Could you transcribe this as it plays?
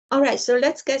All right, so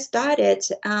let's get started.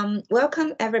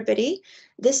 Welcome, everybody.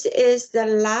 This is the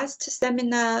last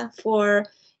seminar for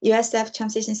USF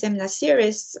Transition Seminar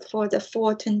Series for the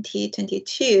fall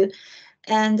 2022.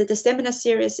 And the seminar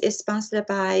series is sponsored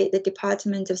by the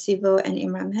Department of Civil and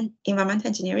Environmental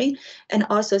Engineering and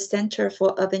also Center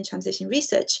for Urban Transition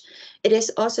Research. It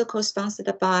is also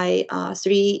co-sponsored by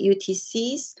 3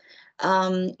 UTCs.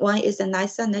 One is the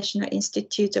NICE National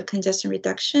Institute of Congestion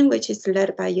Reduction, which is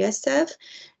led by USF.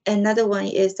 Another one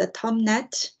is the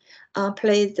TomNet,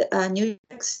 played new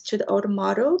tracks to the old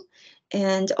model.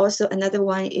 And also another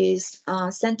one is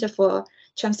Center for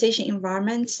Transition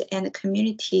Environment and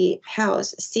Community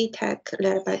Health, CTEC,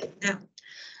 led by them.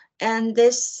 And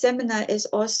this seminar is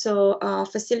also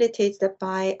facilitated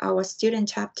by our student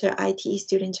chapter, ITE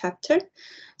student chapter.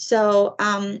 So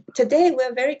today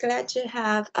we're very glad to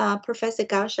have Professor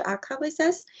Gulsah Akar with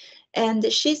us. And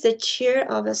she's the chair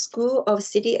of the School of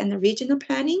City and Regional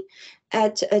Planning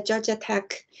at Georgia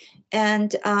Tech.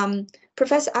 And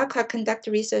Professor Akar conducts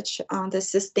research on the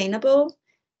sustainable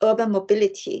urban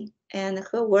mobility, and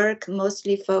her work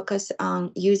mostly focused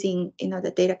on using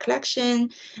the data collection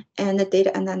and the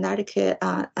data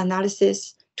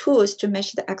analysis tools to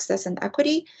measure the access and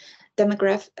equity,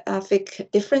 demographic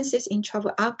differences in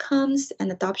travel outcomes,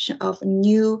 and adoption of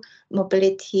new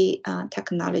mobility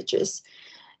technologies.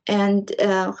 And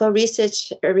her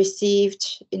research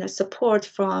received support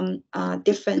from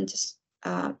different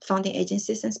funding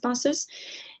agencies and sponsors.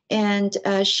 And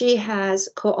she has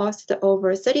co-authored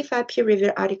over 35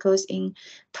 peer-reviewed articles in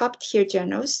top-tier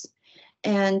journals.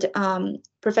 And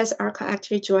Professor Akar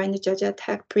actually joined Georgia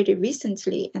Tech pretty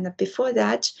recently. And before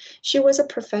that, she was a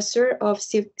professor of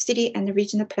city and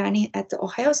regional planning at the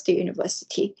Ohio State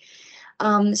University.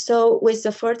 So with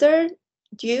the further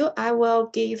ado, I will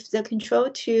give the control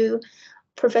to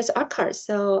Professor Akar.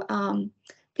 So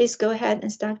please go ahead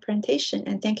and start the presentation.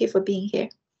 And thank you for being here.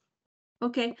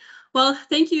 Okay, well,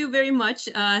 thank you very much.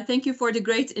 Thank you for the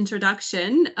great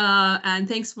introduction, and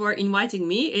thanks for inviting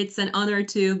me. It's an honor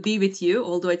to be with you,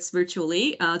 although it's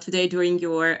virtually, today during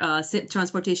your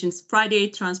Friday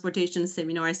Transportation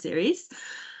Seminar Series.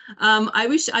 I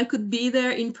wish I could be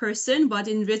there in person, but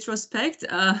in retrospect,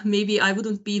 maybe I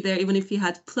wouldn't be there even if we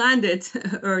had planned it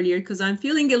earlier, because I'm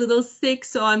feeling a little sick.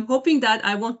 So I'm hoping that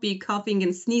I won't be coughing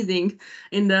and sneezing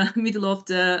in the middle of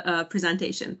the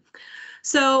presentation.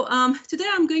 So today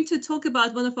I'm going to talk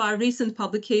about one of our recent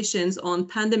publications on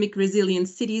pandemic resilient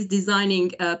cities, designing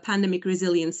pandemic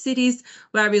resilient cities,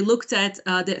 where we looked at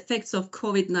the effects of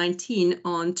COVID-19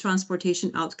 on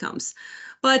transportation outcomes.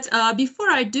 But before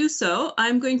I do so,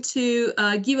 I'm going to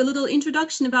give a little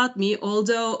introduction about me,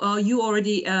 although you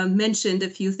already mentioned a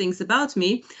few things about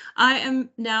me. I am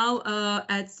now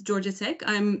at Georgia Tech.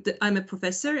 I'm a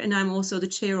professor, and I'm also the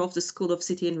chair of the School of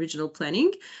City and Regional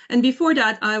Planning. And before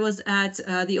that, I was at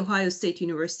the Ohio State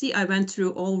University. I went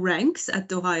through all ranks at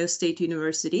the Ohio State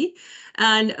University.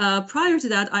 And prior to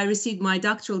that, I received my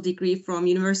doctoral degree from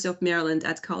University of Maryland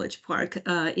at College Park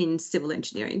in civil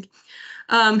engineering.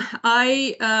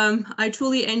 I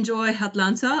truly enjoy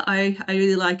Atlanta. I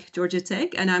really like Georgia Tech,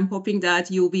 and I'm hoping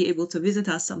that you'll be able to visit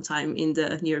us sometime in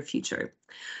the near future.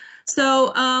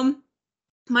 So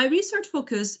my research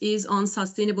focus is on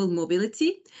sustainable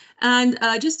mobility. And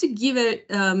just to give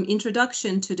an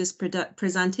introduction to this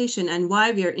presentation and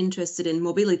why we are interested in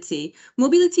mobility,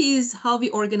 mobility is how we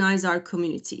organize our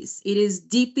communities. It is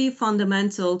deeply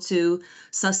fundamental to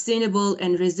sustainable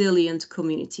and resilient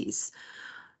communities.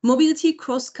 Mobility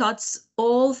cross-cuts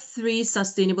all 3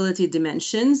 sustainability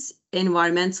dimensions: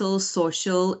 environmental,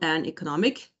 social, and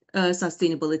economic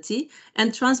sustainability.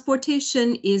 And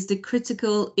transportation is the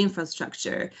critical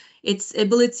infrastructure.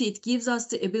 It gives us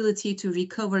the ability to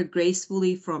recover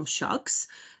gracefully from shocks,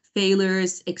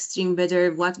 failures, extreme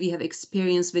weather, what we have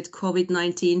experienced with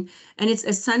COVID-19, and it's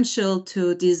essential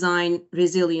to design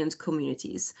resilient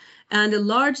communities. And a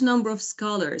large number of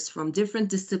scholars from different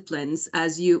disciplines,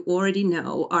 as you already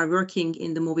know, are working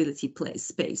in the mobility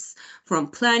space, from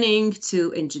planning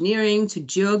to engineering to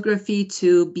geography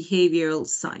to behavioral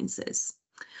sciences.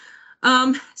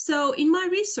 So in my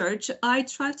research, I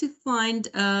try to find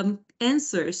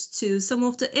answers to some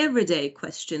of the everyday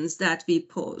questions that we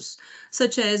pose,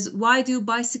 such as why do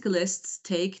bicyclists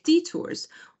take detours?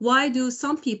 Why do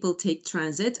some people take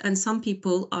transit and some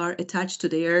people are attached to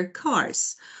their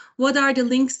cars? What are the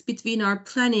links between our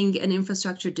planning and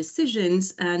infrastructure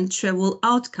decisions and travel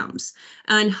outcomes?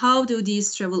 And how do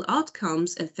these travel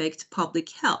outcomes affect public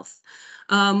health?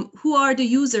 Who are the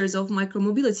users of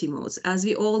micromobility modes? As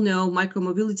we all know,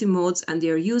 micromobility modes and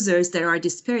their users, there are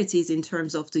disparities in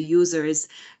terms of the users'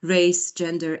 race,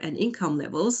 gender, and income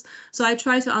levels. So I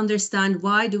try to understand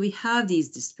why do we have these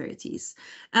disparities.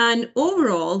 And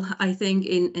overall, I think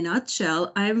in a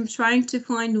nutshell, I'm trying to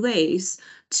find ways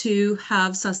to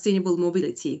have sustainable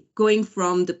mobility, going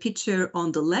from the picture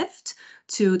on the left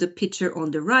to the picture on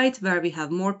the right, where we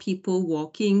have more people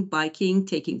walking, biking,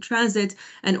 taking transit,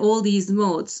 and all these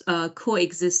modes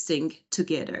coexisting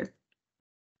together.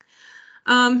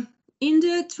 In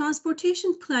the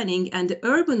transportation planning and the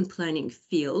urban planning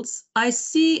fields, I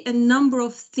see a number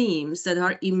of themes that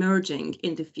are emerging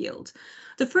in the field.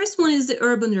 The first one is the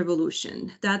urban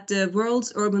revolution, that the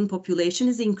world's urban population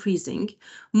is increasing.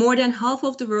 More than half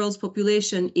of the world's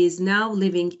population is now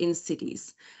living in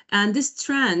cities, and this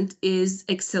trend is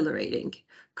accelerating.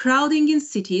 Crowding in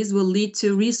cities will lead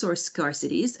to resource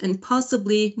scarcities and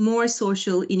possibly more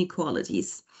social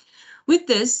inequalities. With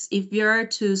this, if we are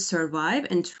to survive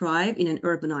and thrive in an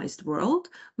urbanized world,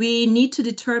 we need to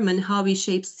determine how we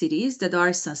shape cities that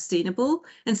are sustainable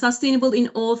and sustainable in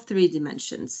all three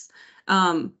dimensions.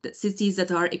 Cities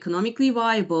that are economically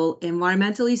viable,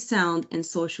 environmentally sound, and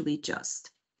socially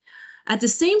just. At the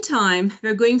same time,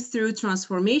 we're going through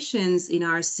transformations in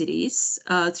our cities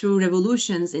through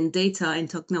revolutions in data and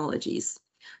technologies.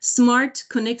 Smart,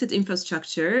 connected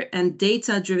infrastructure and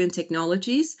data-driven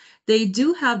technologies, they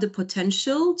do have the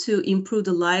potential to improve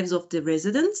the lives of the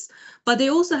residents, but they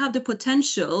also have the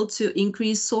potential to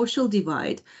increase social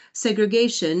divide,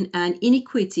 segregation, and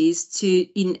inequities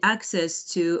in access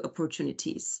to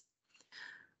opportunities.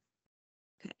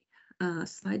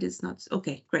 Slide is not,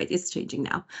 okay, great, it's changing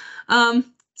now.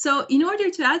 So in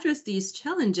order to address these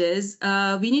challenges,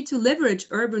 we need to leverage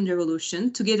urban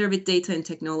revolution together with data and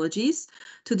technologies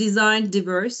to design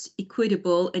diverse,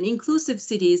 equitable, and inclusive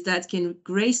cities that can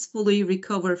gracefully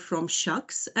recover from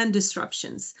shocks and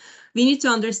disruptions. We need to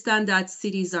understand that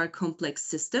cities are complex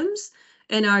systems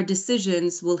and our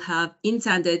decisions will have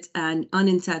intended and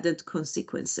unintended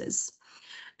consequences.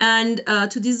 And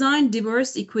to design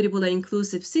diverse, equitable, and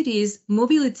inclusive cities,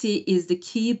 mobility is the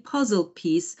key puzzle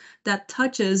piece that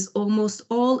touches almost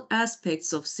all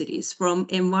aspects of cities, from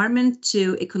environment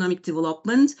to economic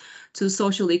development, to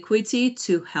social equity,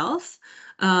 to health,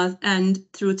 and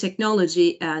through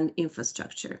technology and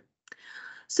infrastructure.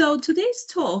 So today's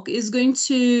talk is going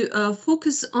to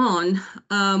focus on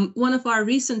one of our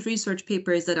recent research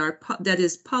papers that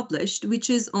is published, which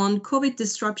is on COVID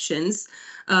disruptions,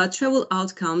 travel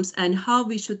outcomes, and how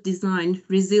we should design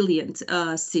resilient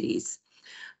cities.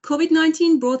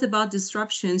 COVID-19 brought about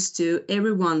disruptions to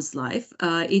everyone's life.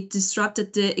 It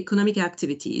disrupted the economic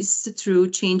activities through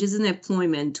changes in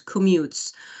employment,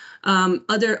 commutes,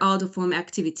 other out-of-home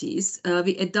activities.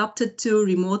 We adapted to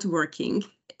remote working,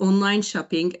 online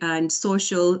shopping, and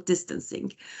social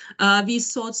distancing. We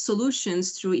sought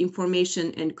solutions through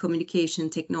information and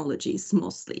communication technologies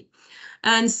mostly.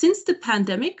 And since the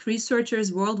pandemic,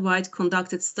 researchers worldwide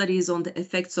conducted studies on the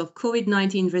effects of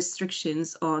COVID-19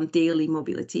 restrictions on daily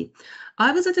mobility.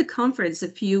 I was at a conference a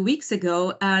few weeks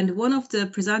ago, and one of the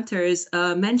presenters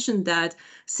mentioned that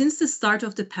since the start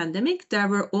of the pandemic, there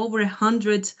were over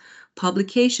 100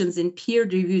 publications in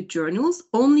peer-reviewed journals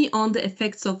only on the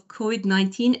effects of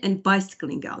COVID-19 and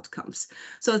bicycling outcomes.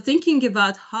 So thinking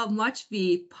about how much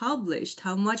we published,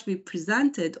 how much we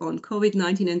presented on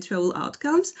COVID-19 and travel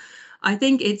outcomes, I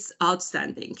think it's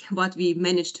outstanding what we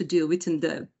managed to do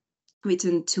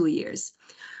within 2 years.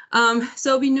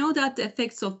 So we know that the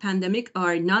effects of pandemic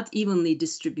are not evenly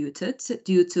distributed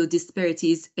due to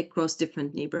disparities across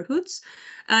different neighborhoods.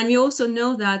 And we also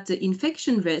know that the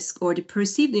infection risk or the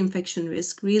perceived infection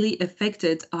risk really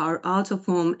affected our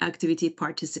out-of-home activity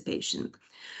participation.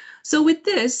 So with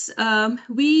this,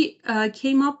 we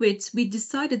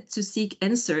decided to seek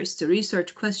answers to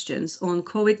research questions on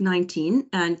COVID-19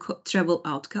 and travel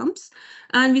outcomes.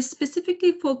 And we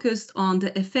specifically focused on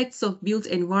the effects of built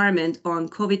environment on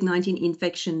COVID-19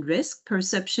 infection risk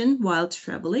perception while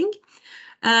traveling,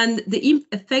 and the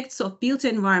effects of built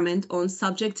environment on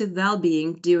subjective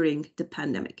well-being during the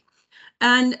pandemic.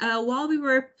 And while we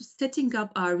were setting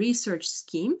up our research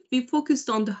scheme, we focused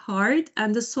on the hard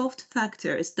and the soft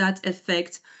factors that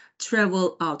affect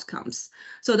travel outcomes.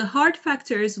 So the hard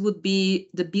factors would be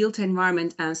the built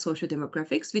environment and social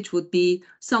demographics, which would be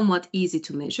somewhat easy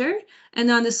to measure. And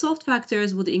then the soft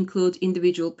factors would include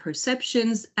individual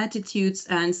perceptions, attitudes,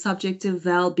 and subjective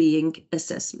well-being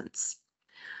assessments.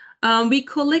 We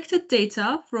collected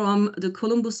data from the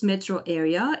Columbus metro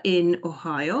area in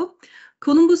Ohio.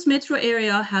 Columbus metro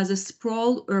area has a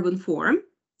sprawled urban form,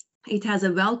 It has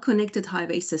a well-connected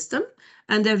highway system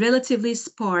and a relatively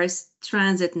sparse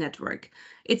transit network.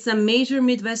 It's a major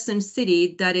Midwestern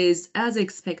city that is, as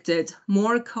expected,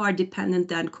 more car-dependent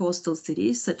than coastal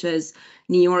cities such as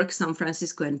New York, San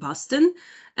Francisco, and Boston.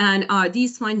 And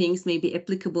these findings may be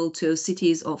applicable to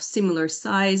cities of similar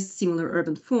size, similar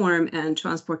urban form, and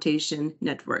transportation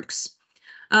networks.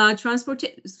 Columbus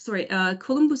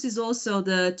is also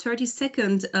the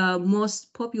 32nd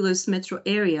most populous metro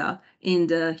area in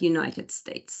the United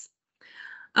States.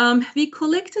 We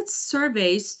collected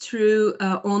surveys through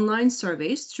online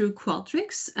surveys through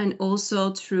Qualtrics and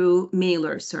also through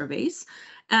mailer surveys.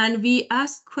 And we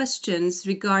asked questions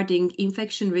regarding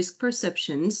infection risk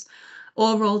perceptions,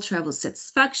 overall travel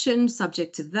satisfaction,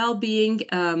 subjective well-being,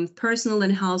 personal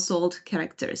and household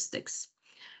characteristics.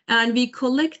 And we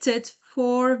collected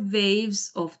 4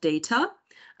 waves of data.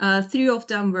 3 of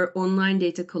them were online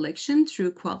data collection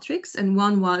through Qualtrics, and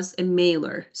 1 was a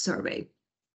mailer survey.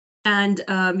 And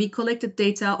we collected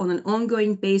data on an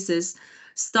ongoing basis,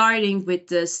 starting with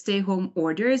the stay-home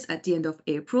orders at the end of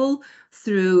April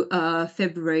through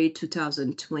February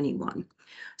 2021.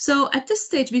 So at this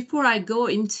stage, before I go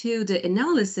into the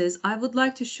analysis, I would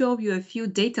like to show you a few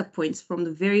data points from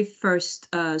the very first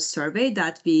survey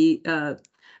that we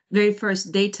very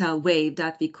first data wave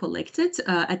that we collected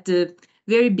at the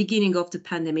very beginning of the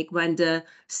pandemic when the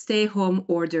stay-home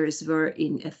orders were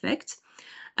in effect.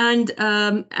 And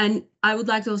I would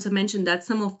like to also mention that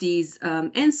some of these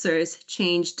answers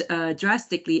changed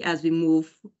drastically as we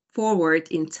move forward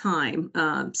in time,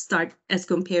 start as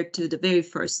compared to the very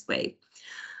first wave.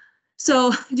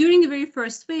 So during the very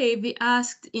first wave, we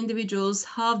asked individuals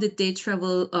how did they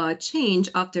travel change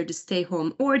after the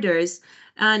stay-home orders,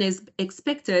 and as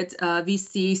expected, we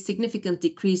see significant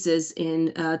decreases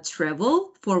in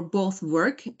travel for both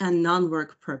work and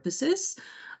non-work purposes.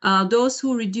 Those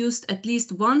who reduced at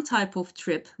least one type of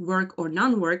trip, work or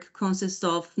non-work, consist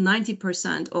of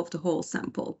 90% of the whole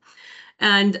sample.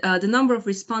 And the number of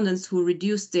respondents who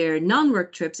reduced their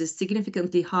non-work trips is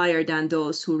significantly higher than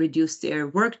those who reduced their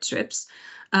work trips.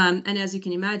 And as you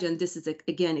can imagine, this is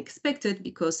again expected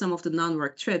because some of the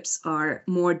non-work trips are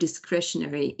more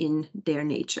discretionary in their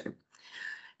nature.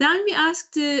 Then we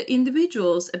asked the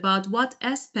individuals about what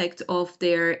aspect of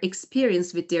their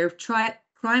experience with their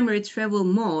primary travel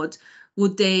mode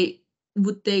would they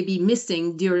be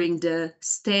missing during the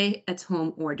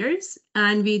stay-at-home orders,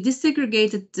 and we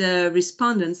disaggregated the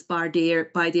respondents by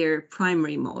their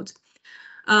primary mode.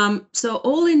 So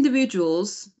all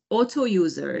individuals, auto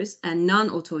users and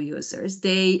non-auto users,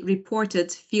 they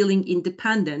reported feeling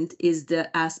independent is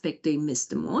the aspect they missed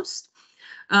the most.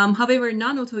 However,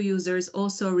 non-auto users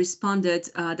also responded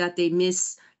that they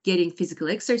miss getting physical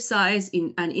exercise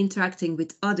and interacting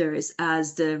with others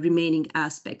as the remaining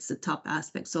aspects, the top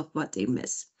aspects of what they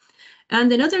miss.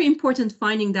 And another important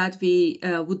finding that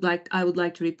I would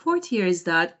like to report here is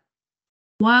that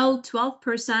while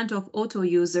 12% of auto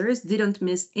users didn't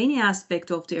miss any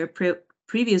aspect of their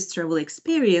previous travel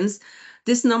experience,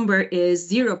 this number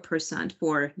is 0%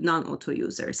 for non-auto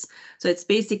users. So it's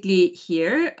basically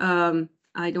here.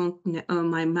 I don't know,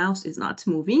 my mouse is not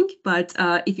moving, but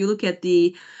if you look at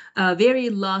the very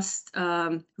last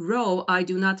row, I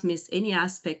do not miss any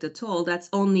aspect at all. That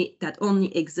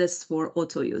only exists for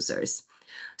auto users.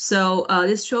 So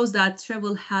this shows that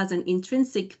travel has an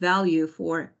intrinsic value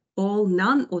for all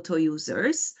non-auto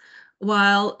users,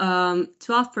 while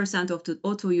 12% of the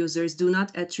auto users do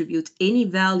not attribute any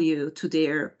value to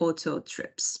their auto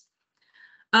trips.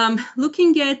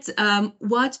 Looking at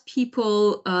what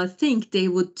people think they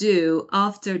would do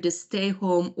after the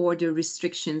stay-home order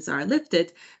restrictions are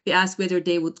lifted, we asked whether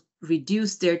they would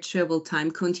reduce their travel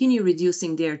time, continue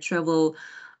reducing their travel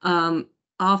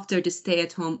after the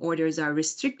stay-at-home orders are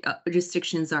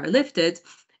restrictions are lifted.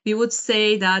 We would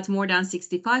say that more than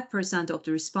 65% of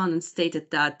the respondents stated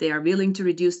that they are willing to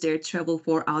reduce their travel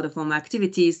for out-of-home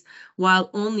activities, while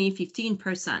only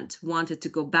 15% wanted to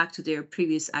go back to their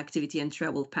previous activity and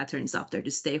travel patterns after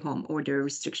the stay-home order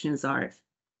restrictions are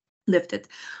lifted.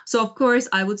 So of course,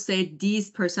 I would say these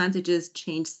percentages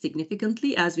changed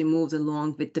significantly as we moved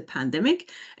along with the pandemic.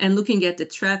 And looking at the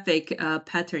traffic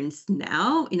patterns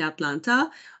now in Atlanta,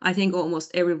 I think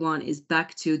almost everyone is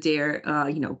back to their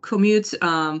commute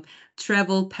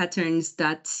travel patterns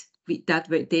that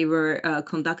they were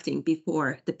conducting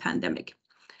before the pandemic.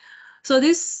 So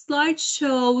this slide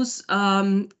shows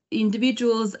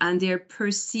individuals and their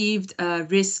perceived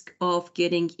risk of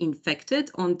getting infected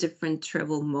on different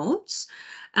travel modes.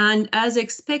 And as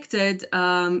expected,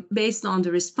 based on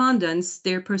the respondents,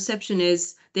 their perception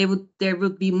is they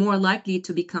would be more likely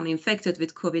to become infected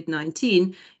with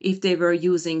COVID-19 if they were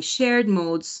using shared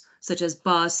modes such as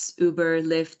bus, Uber,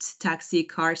 Lyft, taxi,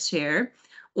 car share,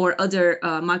 or other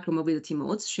micromobility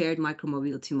modes, shared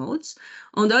micromobility modes.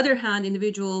 On the other hand,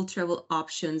 individual travel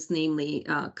options, namely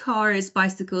cars,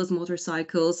 bicycles,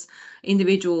 motorcycles,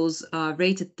 individuals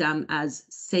rated them as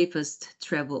safest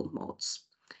travel modes.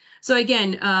 So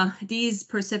again, these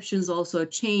perceptions also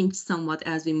changed somewhat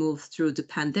as we moved through the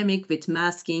pandemic with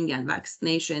masking and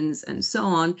vaccinations and so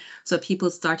on. So people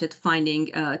started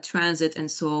finding transit and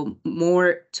so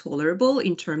more tolerable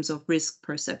in terms of risk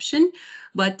perception.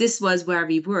 But this was where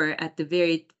we were at the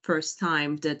very first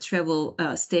time the travel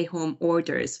stay-home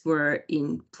orders were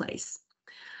in place.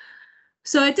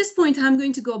 So at this point, I'm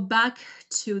going to go back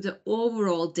to the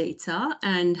overall data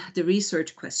and the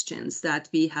research questions that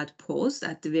we had posed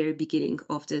at the very beginning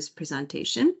of this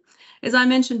presentation. As I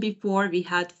mentioned before, we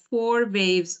had 4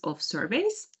 waves of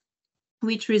surveys,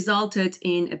 which resulted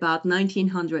in about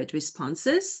 1,900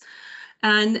 responses.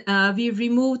 And we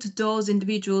removed those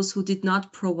individuals who did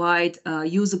not provide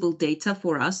usable data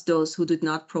for us, those who did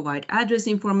not provide address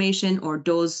information, or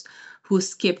those who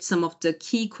skipped some of the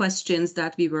key questions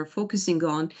that we were focusing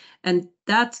on. And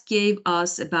that gave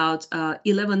us about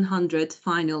 1,100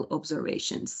 final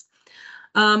observations.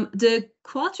 The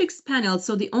Qualtrics panel,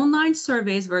 so the online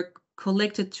surveys were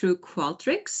collected through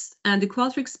Qualtrics, and the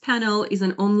Qualtrics panel is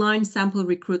an online sample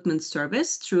recruitment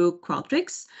service through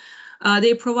Qualtrics.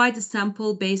 They provide a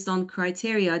sample based on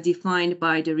criteria defined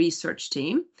by the research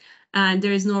team, and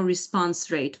there is no response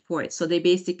rate for it. So they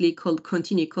basically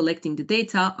continue collecting the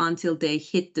data until they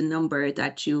hit the number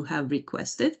that you have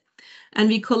requested. And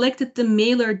we collected the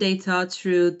mailer data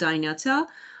through Dynata.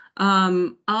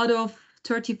 Out of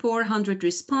 3,400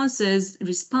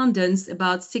 respondents,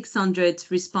 about 600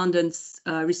 respondents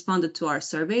responded to our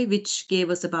survey, which gave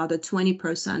us about a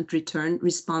 20% return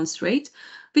response rate,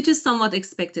 which is somewhat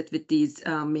expected with these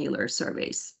mailer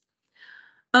surveys.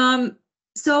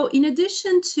 So in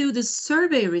addition to the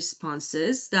survey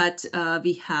responses that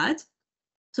we had,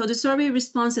 so the survey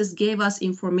responses gave us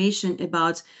information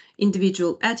about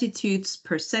individual attitudes,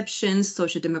 perceptions,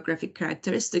 socio-demographic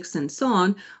characteristics, and so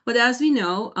on. But as we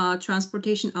know,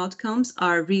 transportation outcomes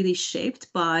are really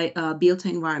shaped by built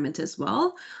environment as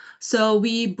well. So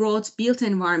we brought built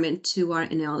environment to our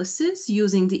analysis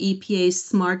using the EPA's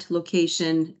Smart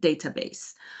Location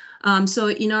database. So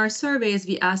in our surveys,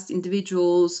 we asked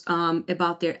individuals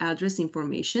about their address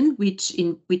information, which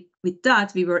with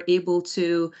that, we were able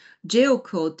to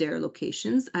geocode their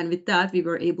locations. And with that, we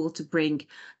were able to bring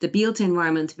the built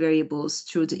environment variables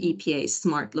through the EPA's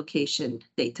Smart Location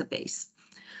database.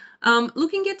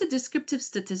 Looking at the descriptive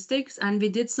statistics, and we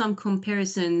did some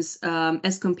comparisons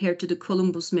as compared to the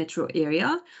Columbus metro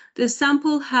area, the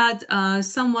sample had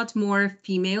somewhat more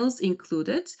females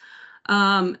included.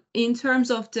 In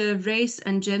terms of the race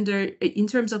and gender, in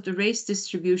terms of the race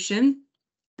distribution,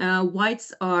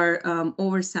 whites are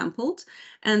oversampled,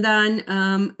 and then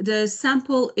the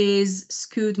sample is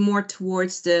skewed more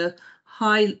towards the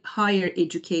higher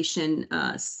education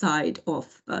side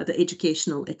of the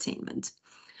educational attainment.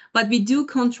 But we do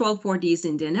control for these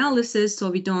in the analysis, so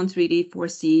we don't really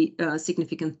foresee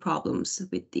significant problems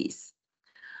with these.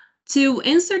 To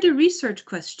answer the research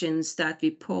questions that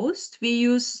we posed, we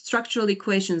use structural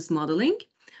equations modeling.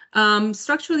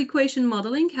 Structural equation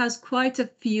modeling has quite a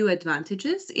few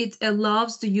advantages. It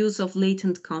allows the use of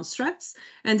latent constructs,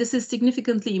 and this is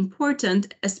significantly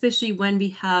important, especially when we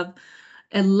have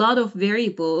a lot of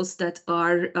variables that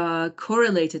are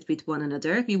correlated with one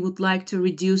another. We would like to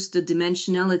reduce the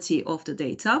dimensionality of the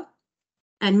data,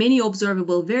 and many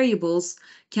observable variables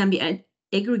can be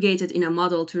aggregated in a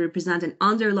model to represent an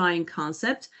underlying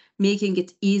concept, making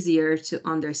it easier to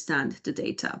understand the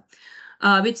data.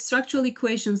 With structural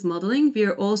equations modeling, we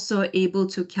are also able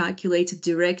to calculate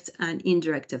direct and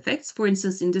indirect effects. For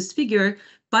instance, in this figure,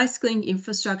 bicycling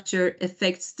infrastructure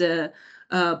affects the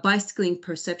bicycling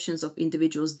perceptions of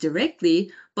individuals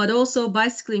directly, but also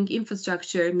bicycling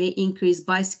infrastructure may increase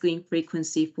bicycling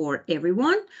frequency for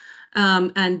everyone.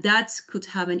 And that could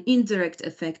have an indirect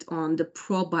effect on the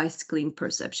pro-bicycling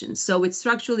perception. So with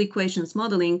structural equations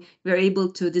modeling, we're able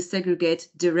to disaggregate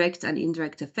direct and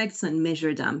indirect effects and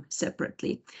measure them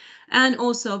separately. And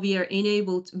also we are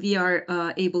able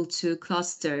to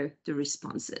cluster the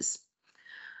responses.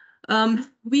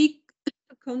 We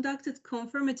conducted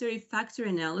confirmatory factor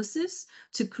analysis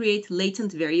to create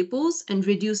latent variables and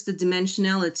reduce the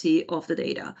dimensionality of the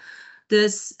data.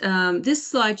 This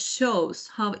slide shows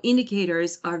how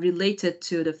indicators are related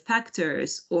to the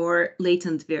factors or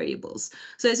latent variables.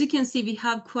 So as you can see, we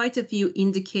have quite a few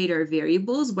indicator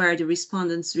variables where the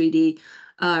respondents really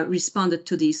responded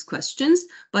to these questions,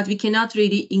 but we cannot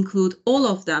really include all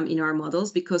of them in our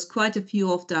models because quite a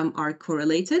few of them are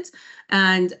correlated,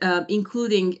 and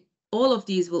including all of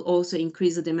these will also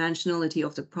increase the dimensionality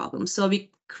of the problem. So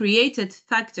we created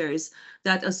factors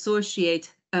that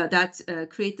associate,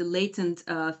 create the latent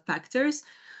factors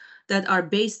that are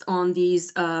based on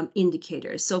these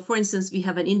indicators. So for instance, we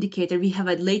have an indicator, we have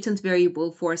a latent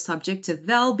variable for subjective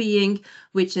well-being,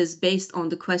 which is based on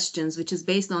the questions, which is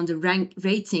based on the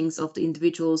ratings of the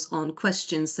individuals on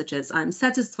questions such as, I'm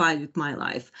satisfied with my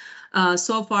life.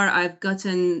 So far, I've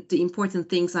gotten the important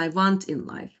things I want in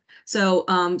life. So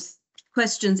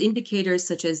questions, indicators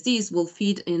such as these will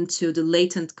feed into the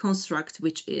latent construct,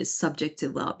 which is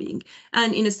subjective well-being.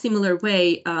 And in a similar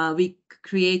way, we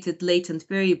created latent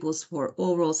variables for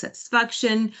overall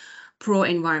satisfaction,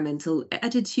 pro-environmental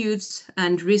attitudes,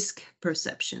 and risk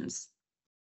perceptions.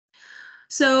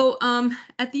 So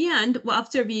at the end,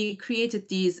 after we created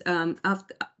these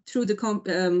through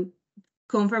the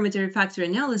confirmatory factor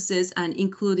analysis and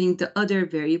including the other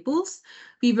variables,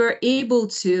 we were able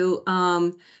to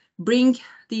bring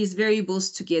these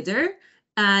variables together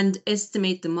and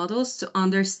estimate the models to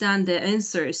understand the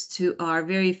answers to our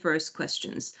very first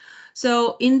questions.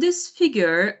 So in this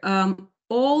figure,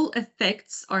 all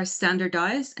effects are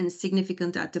standardized and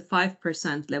significant at the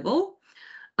 5% level.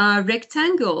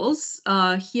 Rectangles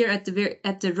here at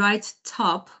the right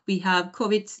top, we have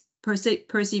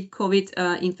perceived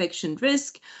COVID infection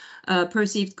risk,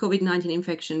 perceived COVID-19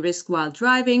 infection risk while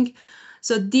driving.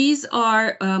 So these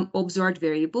are observed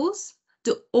variables.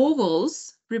 The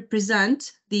ovals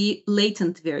represent the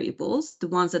latent variables, the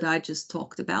ones that I just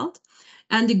talked about.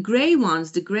 And the gray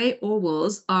ones, the gray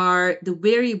ovals, are the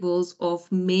variables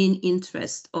of main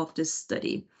interest of this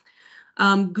study.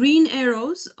 Green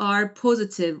arrows are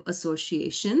positive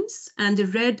associations, and the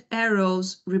red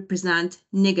arrows represent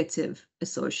negative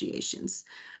associations.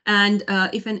 And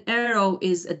if an arrow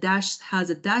is has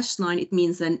a dashed line, it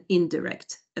means an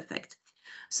indirect effect.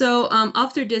 So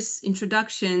after this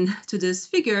introduction to this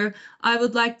figure, I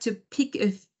would like to pick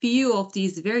a few of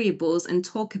these variables and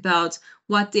talk about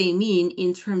what they mean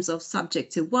in terms of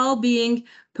subjective well-being,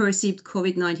 perceived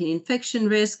COVID-19 infection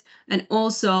risk, and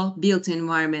also built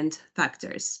environment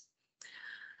factors.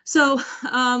 So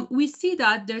we see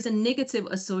that there's a negative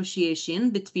association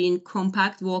between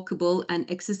compact, walkable, and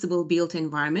accessible built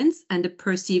environments and the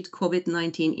perceived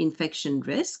COVID-19 infection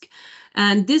risk.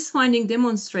 And this finding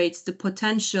demonstrates the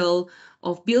potential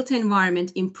of built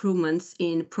environment improvements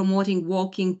in promoting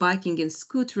walking, biking, and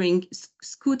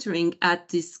scootering at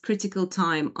this critical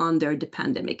time under the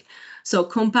pandemic. So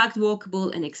compact,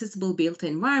 walkable, and accessible built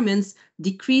environments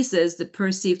decreases the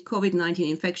perceived COVID-19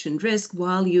 infection risk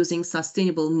while using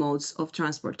sustainable modes of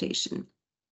transportation.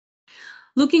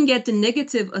 Looking at the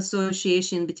negative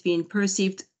association between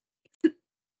perceived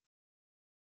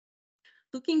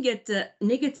Looking at the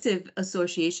negative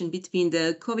association between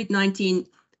the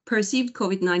perceived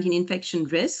COVID-19 infection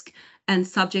risk and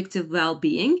subjective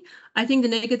well-being, I think the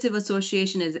negative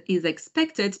association is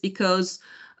expected because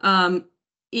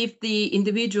if the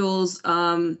individuals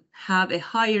have a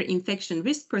higher infection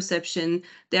risk perception,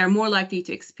 they are more likely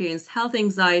to experience health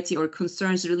anxiety or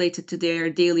concerns related to their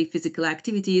daily physical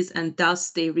activities, and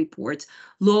thus they report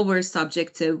lower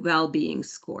subjective well-being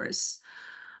scores.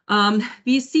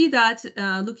 We see that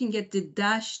looking at the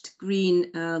dashed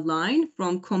green line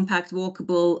from compact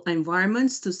walkable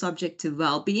environments to subjective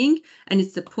well-being, and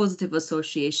it's a positive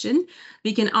association,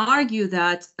 we can argue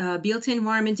that built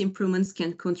environment improvements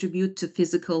can contribute to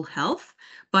physical health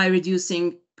by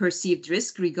reducing perceived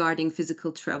risk regarding physical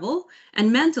travel,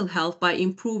 and mental health by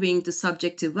improving the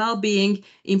subjective well-being,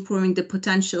 improving the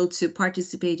potential to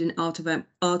participate in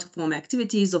out-of-home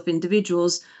activities of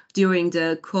individuals during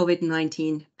the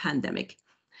COVID-19 pandemic.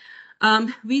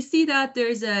 We see that there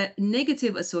is a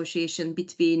negative association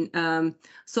between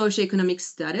socioeconomic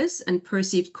status and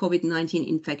perceived COVID-19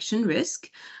 infection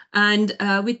risk. And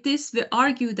with this, we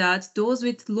argue that those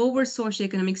with lower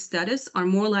socioeconomic status are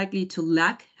more likely to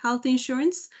lack health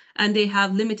insurance, and they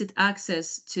have limited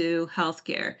access to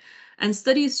healthcare. And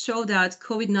studies show that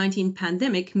COVID-19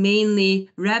 pandemic mainly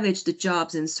ravaged the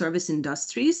jobs and service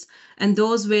industries, and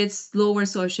those with lower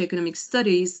socioeconomic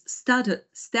status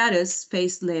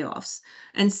faced layoffs.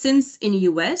 And since in the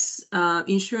US,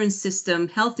 insurance system,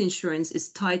 health insurance is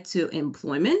tied to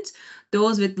employment,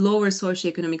 those with lower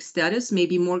socioeconomic status may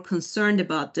be more concerned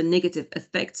about the negative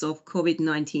effects of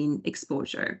COVID-19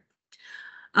 exposure.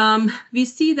 We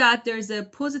see that there's a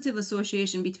positive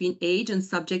association between age and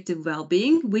subjective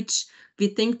well-being, which we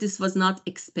think this was not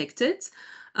expected.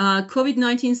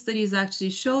 COVID-19 studies actually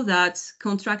show that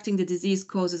contracting the disease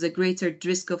causes a greater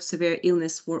risk of severe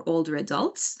illness for older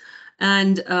adults.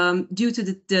 And due to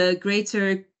the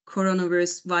greater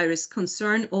coronavirus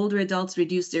concern, older adults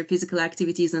reduce their physical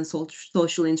activities and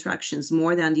social interactions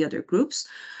more than the other groups.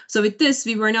 So with this,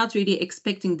 we were not really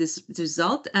expecting this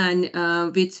result. And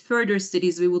with further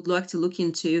studies, we would like to look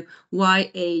into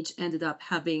why age ended up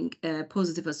having a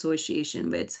positive association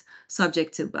with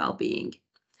subjective well-being.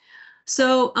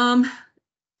 So,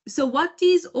 so what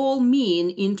these all mean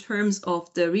in terms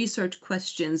of the research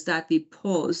questions that we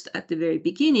posed at the very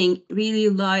beginning really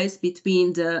lies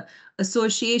between the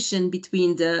association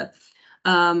between the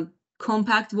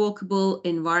compact walkable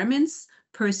environments,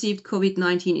 perceived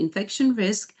COVID-19 infection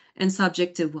risk, and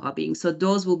subjective well-being. So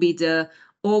those will be the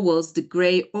ovals, the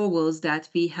gray ovals that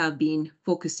we have been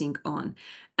focusing on.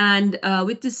 And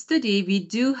with this study, we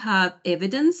do have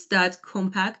evidence that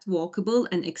compact, walkable,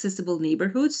 and accessible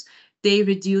neighborhoods, they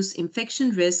reduce infection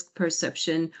risk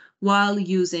perception while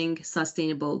using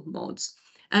sustainable modes.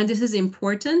 And this is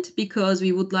important because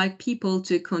we would like people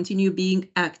to continue being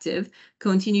active,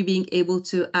 continue being able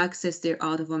to access their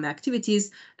out-of-home activities,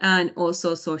 and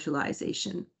also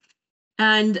socialization.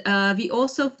 And we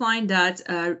also find that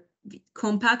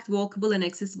compact, walkable, and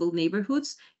accessible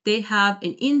neighborhoods, they have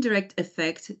an indirect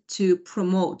effect to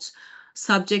promote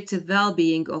subjective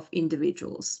well-being of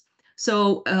individuals.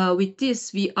 So with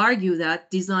this, we argue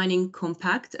that designing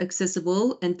compact,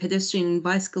 accessible, and pedestrian and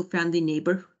bicycle-friendly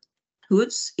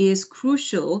neighborhoods is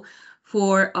crucial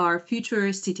for our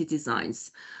future city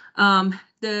designs.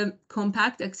 The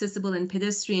compact, accessible, and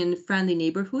pedestrian-friendly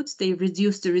neighborhoods, they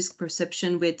reduce the risk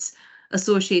perception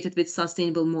associated with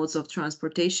sustainable modes of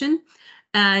transportation.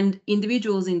 And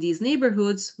individuals in these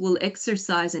neighborhoods will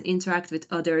exercise and interact with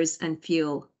others and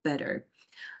feel better.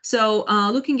 So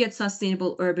looking at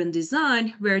sustainable urban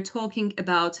design, we're talking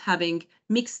about having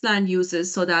mixed land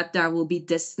uses so that there will be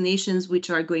destinations which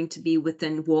are going to be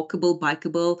within walkable,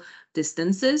 bikeable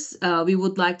distances. We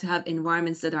would like to have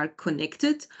environments that are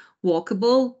connected,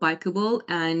 walkable, bikeable,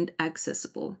 and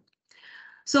accessible.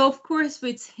 So of course,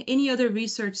 with any other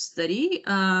research study,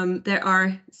 there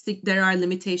are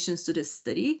limitations to this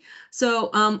study.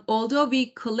 So although we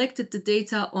collected the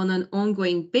data on an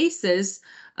ongoing basis,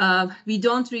 we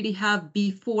don't really have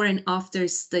before and after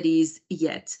studies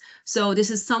yet. So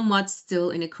this is somewhat still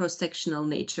in a cross-sectional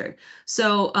nature.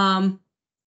 So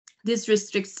this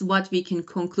restricts what we can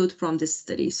conclude from this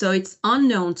study. So it's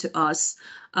unknown to us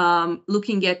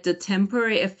looking at the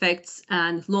temporary effects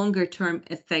and longer term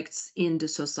effects in the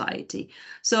society.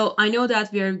 So I know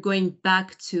that we are going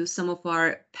back to some of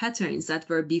our patterns that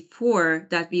were before,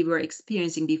 that we were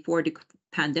experiencing before the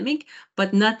pandemic,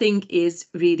 but nothing is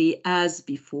really as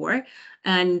before.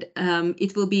 And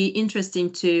it will be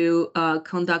interesting to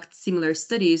conduct similar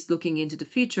studies looking into the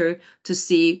future to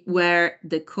see where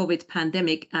the COVID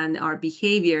pandemic and our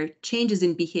behavior, changes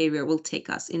in behavior, will take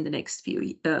us in the next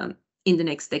in the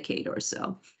next decade or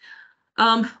so.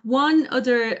 One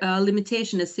other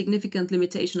limitation, a significant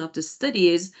limitation of the study,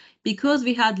 is because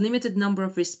we had limited number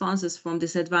of responses from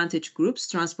disadvantaged groups,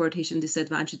 transportation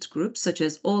disadvantaged groups, such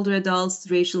as older adults,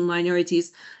 racial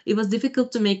minorities, it was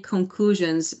difficult to make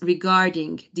conclusions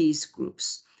regarding these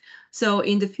groups. So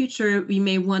in the future, we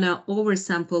may want to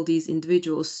oversample these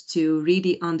individuals to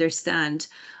really understand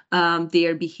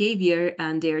their behavior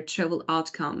and their travel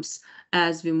outcomes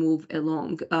as we move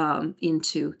along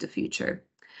into the future.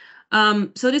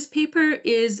 So this paper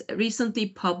is recently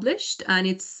published and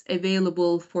it's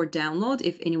available for download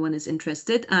if anyone is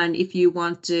interested. And if you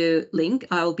want to link,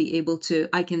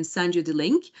 I can send you the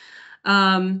link.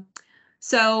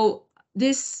 So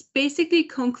this basically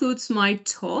concludes my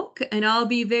talk, and I'll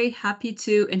be very happy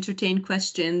to entertain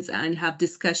questions and have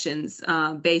discussions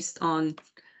based on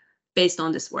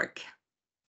this work.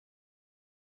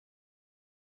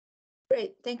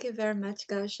 Great, thank you very much,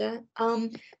 Gulsah.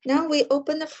 Now we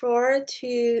open the floor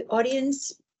to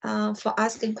audience for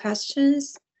asking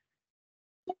questions.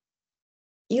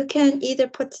 You can either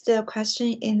put the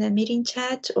question in the meeting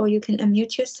chat or you can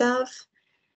unmute yourself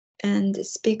and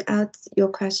speak out your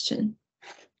question.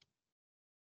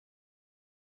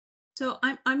 So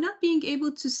I'm not being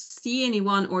able to see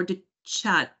anyone or the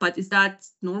chat, but is that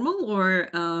normal or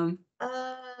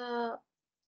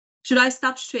should I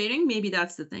stop sharing? Maybe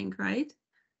that's the thing, right?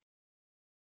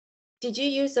 Did you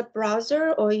use a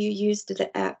browser or you used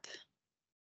the app?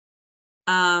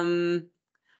 I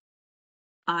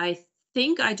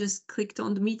think I just clicked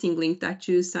on the meeting link that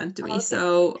you sent to me. Okay.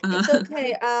 So it's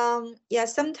okay. Yeah,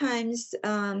 sometimes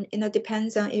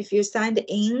depends on if you signed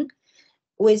in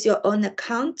with your own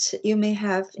account, you may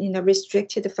have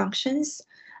restricted functions.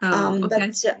 Okay.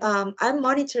 But I'm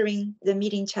monitoring the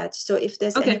meeting chat, so if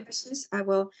there's any questions, I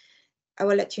will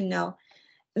let you know.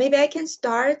 Maybe I can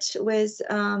start with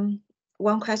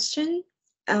one question.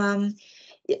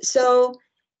 So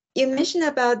you mentioned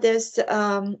about this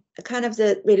kind of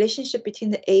the relationship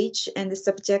between the age and the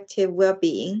subjective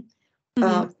well-being.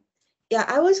 Yeah,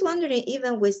 I was wondering,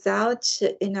 even without,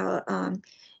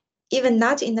 even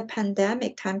not in the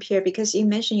pandemic time period, because you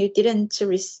mentioned you didn't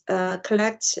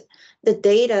collect the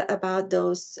data about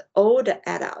those older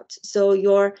adults. So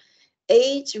your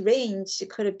age range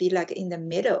could be like in the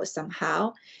middle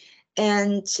somehow.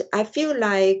 And I feel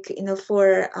like,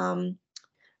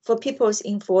 for people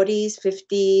in 40s,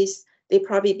 50s, they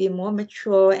probably be more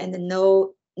mature and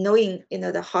knowing,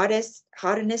 the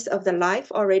hardness of the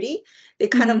life already. They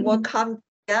kind of more calm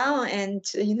down and,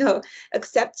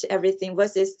 accept everything,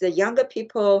 versus the younger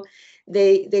people,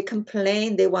 they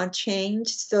complain, they want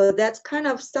change. So that's kind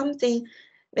of something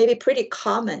maybe pretty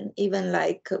common, even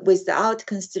like without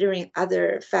considering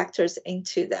other factors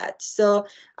into that. So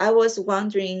I was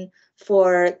wondering,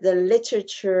 for the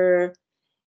literature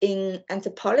in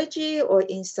anthropology or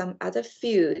in some other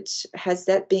fields, has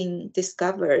that been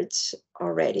discovered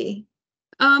already?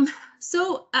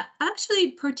 So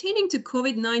actually, pertaining to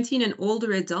COVID-19 and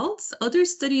older adults, other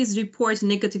studies report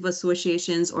negative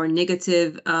associations or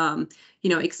negative,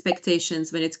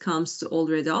 expectations when it comes to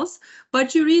older adults.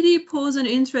 But you really pose an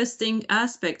interesting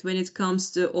aspect when it comes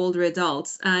to older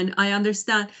adults. And I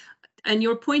understand, and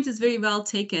your point is very well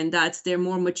taken, that they're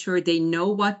more mature, they know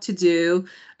what to do,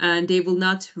 and they will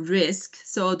not risk.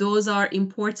 So those are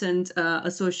important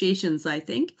associations, I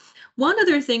think. One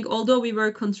other thing, although we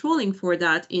were controlling for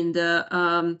that in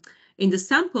the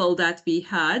sample that we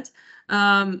had,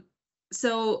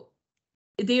 so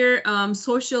their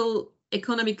social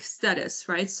economic status,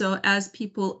 right? So as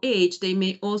people age, they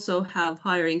may also have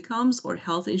higher incomes or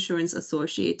health insurance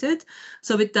associated.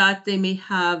 So with that, they may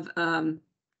have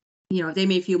they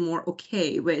may feel more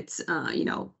okay with,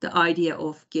 the idea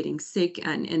of getting sick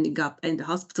and ending up in the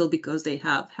hospital because they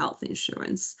have health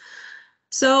insurance.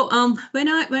 So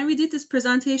when we did this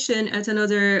presentation at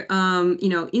another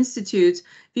institute,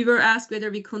 we were asked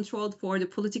whether we controlled for the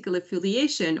political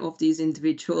affiliation of these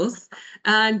individuals,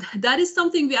 and that is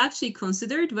something we actually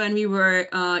considered when we were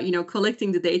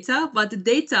collecting the data. But the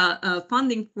data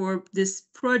funding for this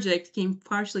project came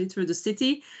partially through the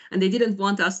city, and they didn't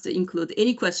want us to include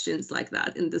any questions like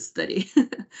that in the study.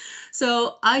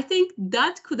 So I think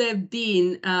that could have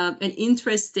been an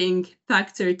interesting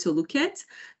factor to look at,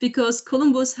 because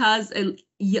Columbus has a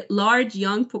large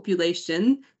young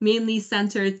population, mainly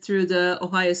centered through the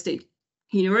Ohio State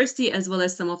University, as well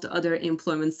as some of the other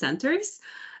employment centers.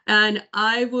 And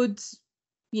I would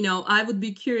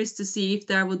be curious to see if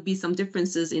there would be some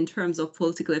differences in terms of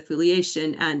political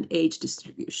affiliation and age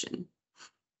distribution.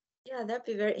 Yeah, that'd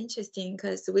be very interesting,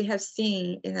 because we have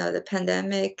seen, the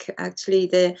pandemic, actually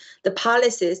the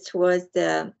policies towards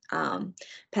the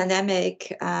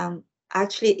pandemic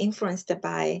actually influenced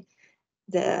by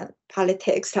the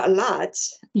politics a lot.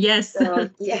 Yes. So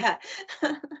yeah,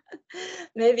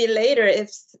 maybe later, if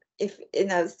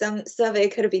some survey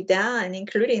could be done,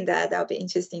 including that'll be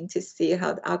interesting to see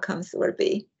how the outcomes will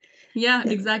be. Yeah,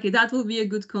 exactly. That will be a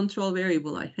good control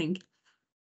variable, I think.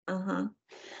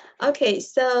 Okay,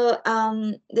 so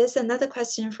there's another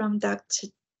question from Dr.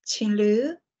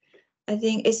 Qinglu. I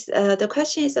think it's the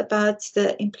question is about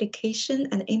the implication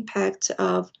and impact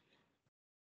of.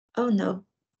 Oh no,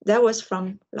 that was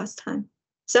from last time.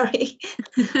 Sorry,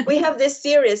 we have this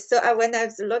series. So when I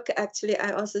look, actually,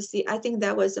 I also see. I think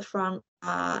that was from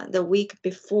the week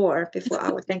before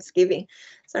our Thanksgiving.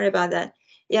 Sorry about that.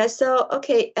 Yeah. So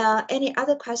okay. Any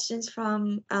other questions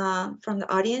from the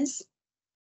audience?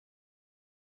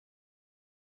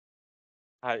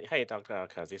 Hi, Dr.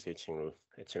 Akar. This is Qinglu.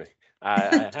 Actually,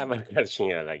 I have a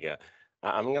question.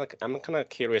 I'm kind of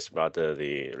curious about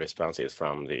the responses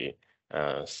from the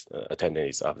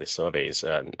attendees of the surveys,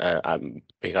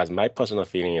 because my personal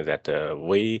feeling is that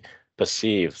we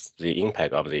perceive the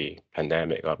impact of the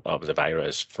pandemic of the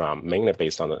virus from mainly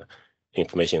based on the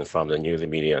information from the news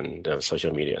media and the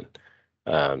social media,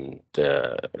 like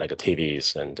the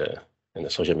TVs and the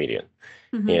social media,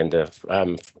 and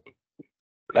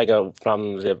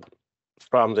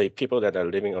from the people that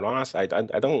are living around us, I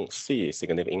don't see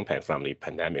significant impact from the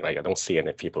pandemic. Like I don't see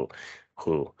any people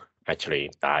who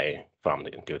actually die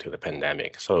due to the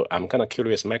pandemic. So I'm kind of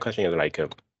curious. My question is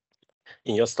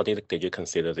in your study, did you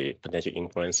consider the potential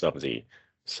influence of the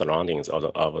surroundings or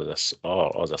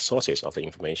the sources of the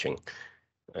information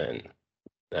and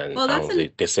on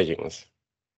the decisions?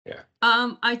 Yeah.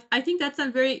 I think that's a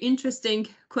very interesting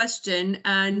question,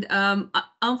 and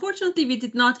unfortunately, we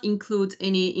did not include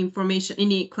any information,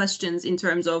 any questions in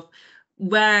terms of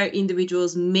where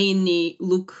individuals mainly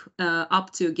look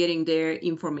up to getting their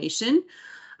information.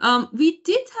 We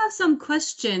did have some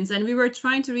questions, and we were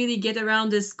trying to really get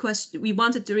around this question. We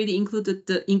wanted to really include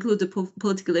the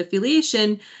political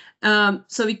affiliation,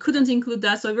 so we couldn't include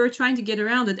that. So we were trying to get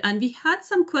around it, and we had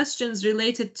some questions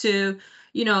related to,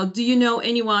 do you know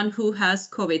anyone who has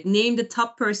COVID? Name the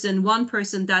top person, one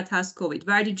person that has COVID.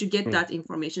 Where did you get that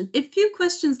information? A few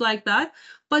questions like that,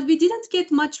 but we didn't get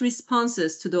much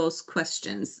responses to those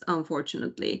questions,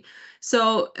 unfortunately.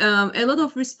 So a lot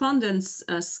of respondents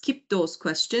skipped those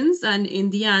questions, and in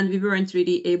the end, we weren't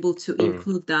really able to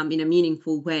include them in a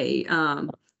meaningful way,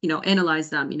 analyze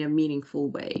them in a meaningful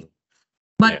way.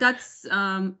 But yeah,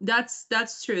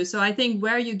 that's true. So I think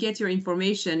where you get your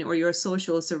information or your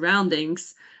social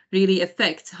surroundings really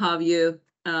affect how you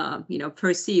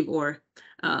perceive or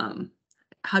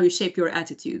how you shape your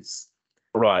attitudes.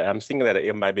 Right. I'm thinking that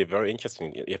it might be very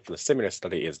interesting if the similar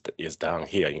study is done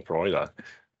here in Florida,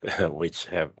 which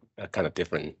have a kind of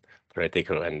different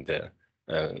political and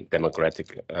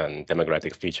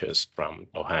demographic features from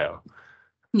Ohio.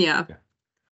 Yeah.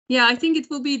 Yeah, I think it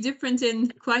will be different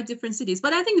in quite different cities,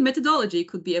 but I think the methodology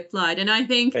could be applied. And I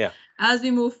think as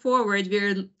we move forward,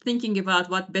 we're thinking about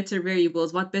what better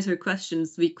variables, what better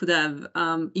questions we could have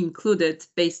included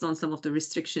based on some of the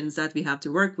restrictions that we have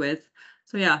to work with.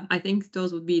 So yeah, I think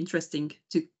those would be interesting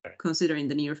to consider in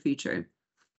the near future.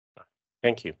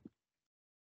 Thank you.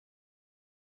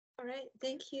 All right,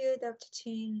 thank you, Dr.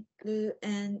 Chin Lu.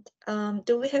 And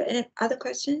do we have any other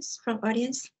questions from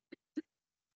audience?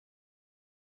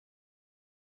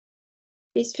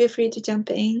 Please feel free to jump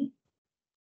in.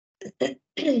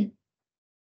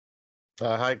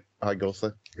 Hi,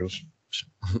 Gulsah.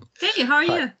 Hey, how are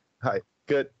you? Hi,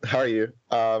 good. How are you?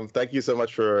 Thank you so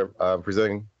much for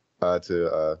presenting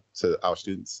to our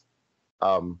students.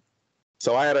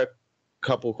 So I had a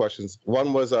couple questions.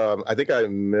 One was, I think I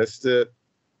missed it,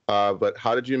 but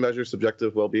how did you measure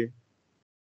subjective well-being?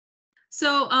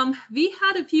 So we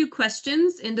had a few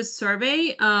questions in the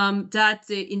survey that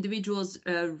the individuals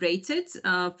rated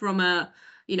from a,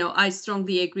 I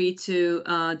strongly agree to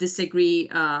disagree,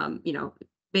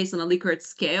 based on a Likert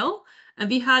scale. And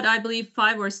we had, I believe,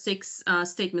 5 or 6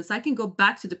 statements. I can go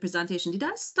back to the presentation. Did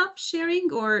I stop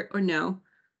sharing or no?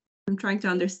 I'm trying to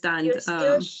understand. You're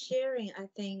still sharing, I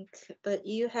think, but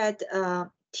you had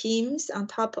Teams on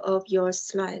top of your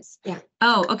slides. Yeah.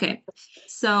 Oh, okay.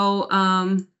 So,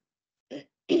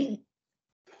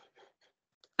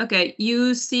 okay,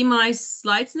 you see my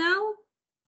slides now?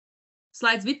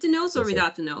 Slides with the notes or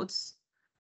without the notes?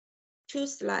 2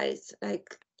 slides,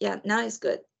 now it's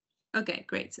good. Okay,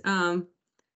 great.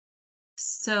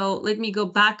 So let me go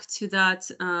back to that.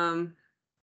 I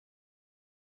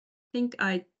think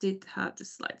I did have the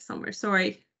slide somewhere,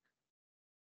 sorry.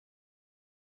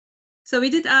 So we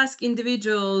did ask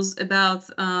individuals about,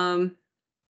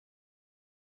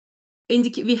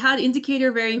 we had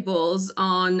indicator variables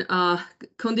on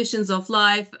conditions of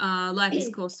life, life is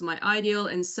close to my ideal,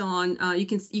 and so on. You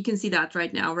can see that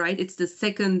right now, right? It's the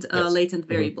second latent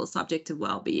variable, subjective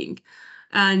well-being.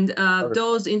 And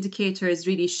those indicators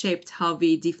really shaped how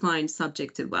we define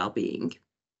subjective well-being.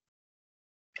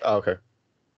 Okay.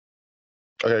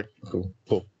 Okay, cool.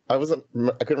 I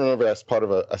couldn't remember as part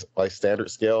of a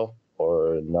standard scale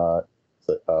or not.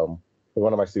 So,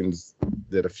 one of my students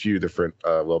did a few different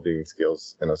well-being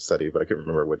scales in a study, but I couldn't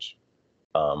remember which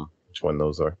one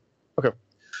those are. Okay.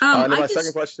 And then my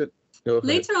second question.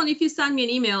 Later on, if you send me an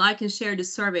email, I can share the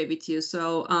survey with you,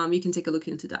 so you can take a look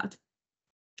into that.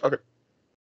 Okay,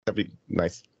 that'd be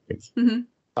nice. Thanks. And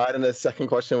then the second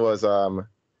question was, or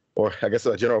I guess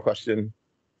a general question.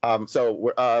 So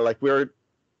we're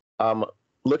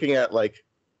looking at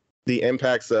the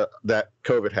impacts that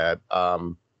COVID had,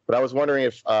 but I was wondering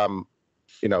if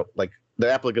the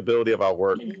applicability of our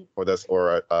work for this,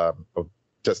 or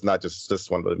not just this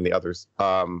one, but in the others.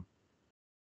 But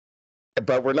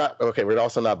we're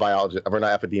also not biologists, we're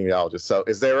not epidemiologists. So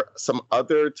is there some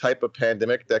other type of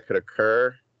pandemic that could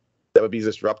occur that would be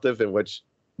disruptive, in which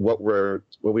what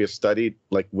we have studied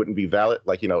wouldn't be valid?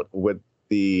 Would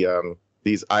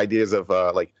these ideas of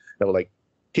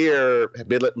here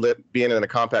being in a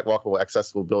compact, walkable,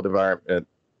 accessible built environment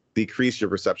decrease your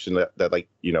perception that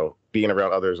being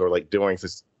around others or doing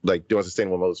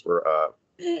sustainable modes were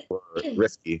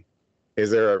risky?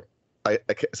 Is there a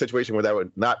situation where that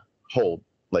would not hold?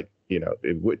 The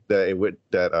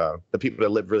people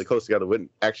that live really close together would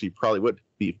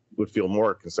feel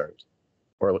more concerned,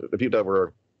 or the people that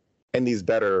were in these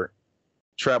better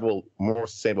more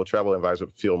sustainable travel environments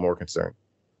would feel more concerned?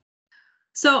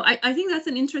 So I think that's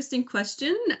an interesting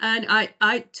question. And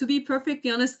I, to be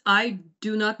perfectly honest, I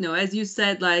do not know. As you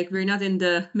said, like, we're not in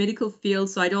the medical field,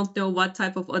 so I don't know what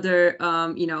type of other,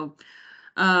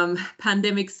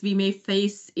 pandemics we may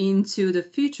face into the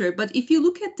future. But if you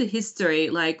look at the history,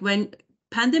 like, when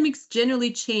pandemics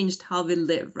generally changed how we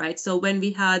live, right? So when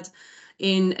we had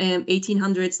in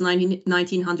 1800s,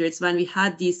 1900s, when we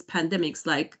had these pandemics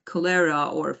like cholera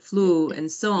or flu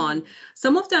and so on,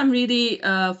 some of them really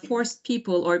forced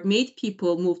people or made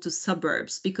people move to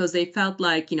suburbs because they felt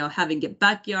like, having a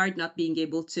backyard, not being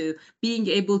able to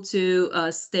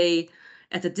stay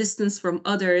at a distance from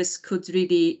others could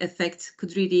really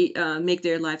make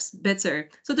their lives better.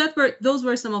 So those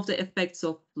were some of the effects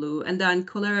of flu. And then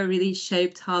cholera really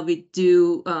shaped how we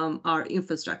do our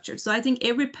infrastructure. So I think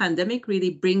every pandemic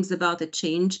really brings about a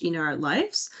change in our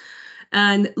lives.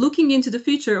 And looking into the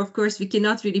future, of course, we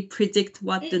cannot really predict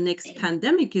what the next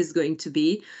pandemic is going to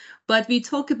be. But we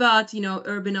talk about,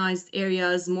 urbanized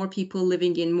areas, more people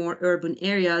living in more urban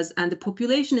areas, and the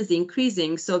population is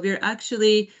increasing. So we're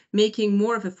actually making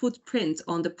more of a footprint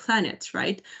on the planet,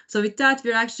 right? So with that,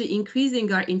 we're actually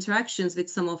increasing our interactions with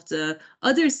some of the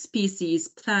other species,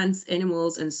 plants,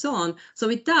 animals, and so on. So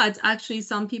with that, actually,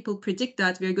 some people predict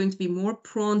that we're going to be more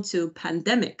prone to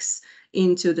pandemics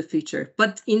into the future.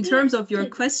 But in terms of your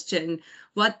question,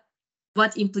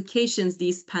 what implications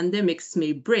these pandemics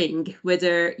may bring,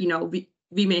 whether,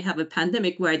 we may have a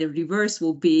pandemic where the reverse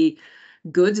will be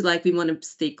good, like we want to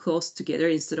stay close together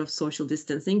instead of social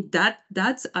distancing,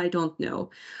 that's I don't know.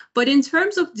 But in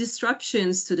terms of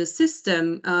disruptions to the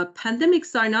system,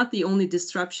 pandemics are not the only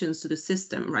disruptions to the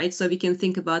system, right? So we can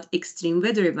think about extreme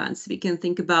weather events, we can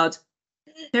think about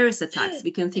terrorist attacks,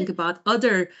 we can think about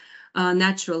other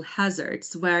natural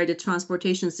hazards where the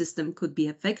transportation system could be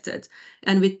affected.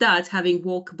 And with that, having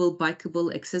walkable,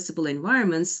 bikeable, accessible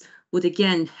environments would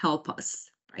again help us,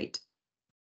 right?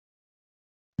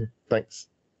 Thanks.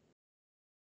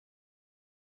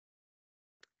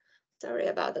 Sorry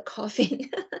about the coughing.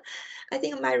 I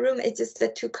think my room is just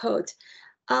too cold.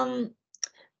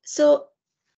 So,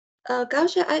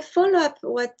 Gulsah, I follow up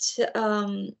what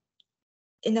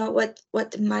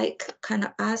what Mike kind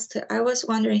of asked. I was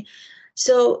wondering,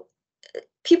 so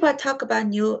people talk about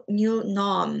new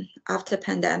norm after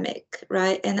pandemic,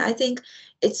 right? And I think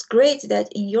it's great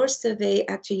that in your survey,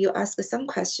 actually you asked some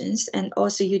questions, and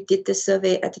also you did the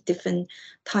survey at different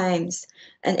times,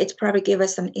 and it probably gave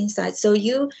us some insights. So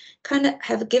you kind of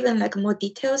have given like more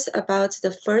details about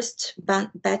the first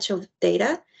batch of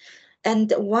data.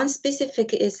 And one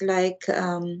specific is like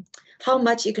how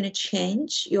much you're going to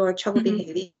change your travel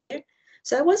behavior.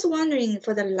 So I was wondering,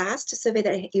 for the last survey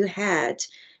that you had,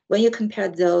 when you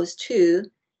compared those two,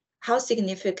 how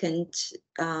significant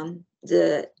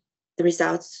the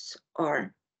results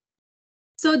are?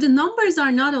 So the numbers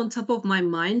are not on top of my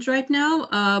mind right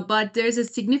now, but there's a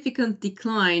significant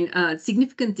decrease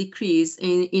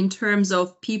in terms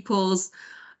of people's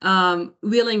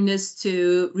willingness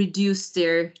to reduce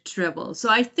their travel. So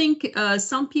I think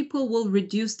some people will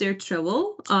reduce their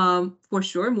travel for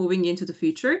sure moving into the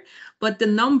future, but the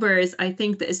numbers, I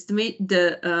think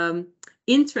the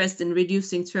interest in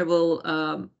reducing travel,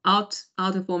 out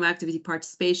of home activity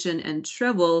participation and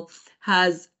travel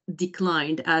has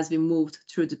declined as we moved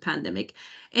through the pandemic.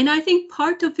 And I think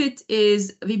part of it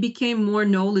is we became more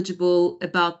knowledgeable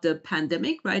about the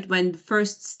pandemic, right? When the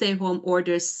first stay-home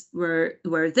orders were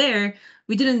there,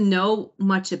 we didn't know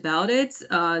much about it.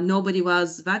 Nobody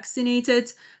was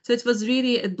vaccinated. So it was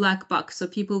really a black box. So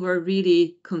people were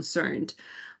really concerned.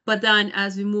 But then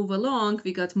as we move along,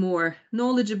 we got more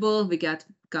knowledgeable, we got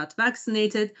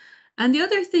vaccinated. And the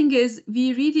other thing is,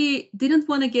 we really didn't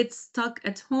want to get stuck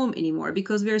at home anymore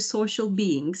because we're social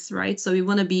beings, right? So we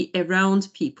want to be around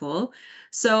people.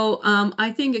 So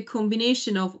I think a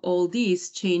combination of all these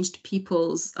changed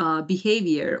people's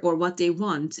behavior or what they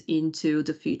want into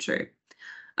the future.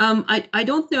 I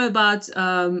don't know about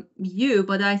you,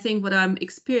 but I think what I'm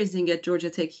experiencing at Georgia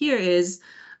Tech here is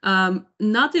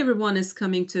not everyone is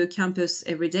coming to campus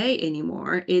every day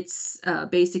anymore. It's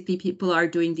basically people are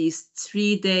doing these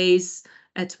 3 days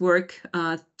at work,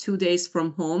 2 days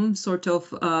from home sort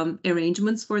of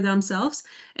arrangements for themselves.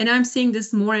 And I'm seeing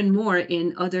this more and more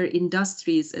in other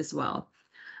industries as well.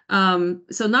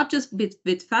 So not just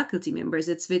with faculty members,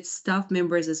 it's with staff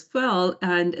members as well.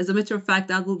 And as a matter of fact,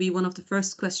 that will be one of the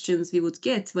first questions we would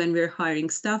get when we're hiring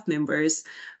staff members,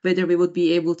 whether we would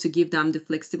be able to give them the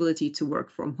flexibility to work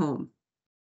from home.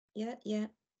 Yeah.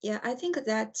 I think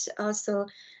that also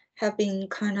have been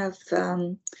kind of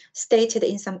stated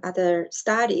in some other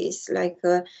studies, like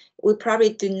we probably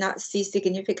do not see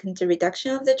significant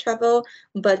reduction of the travel,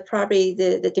 but probably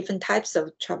the different types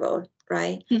of travel,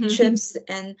 right? Trips.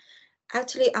 And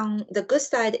actually, on the good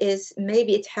side is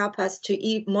maybe it helps us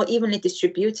to more evenly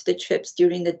distribute the trips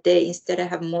during the day instead of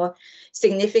have more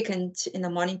significant in the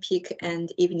morning peak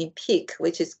and evening peak,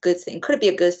 which is a good thing. Could be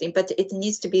a good thing, but it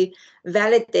needs to be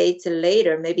validated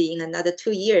later. Maybe in another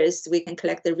 2 years, we can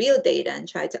collect the real data and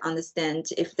try to understand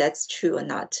if that's true or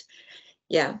not.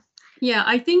 Yeah. Yeah,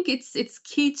 I think it's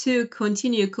key to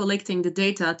continue collecting the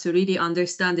data to really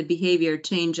understand the behavior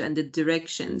change and the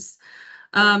directions.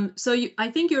 So I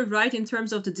think you're right in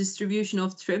terms of the distribution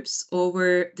of trips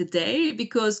over the day,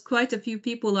 because quite a few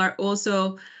people are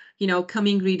also,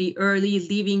 coming really early,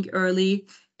 leaving early.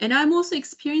 And I'm also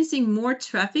experiencing more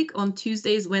traffic on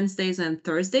Tuesdays, Wednesdays, and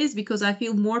Thursdays, because I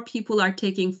feel more people are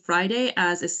taking Friday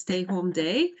as a stay-home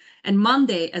day and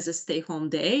Monday as a stay-home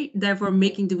day, therefore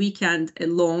making the weekend a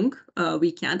long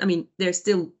weekend. I mean, they're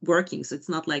still working, so it's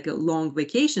not like a long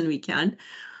vacation weekend.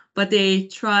 But they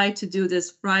try to do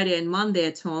this Friday and Monday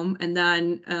at home, and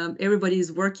then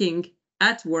everybody's working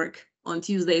at work on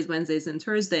Tuesdays, Wednesdays, and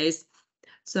Thursdays.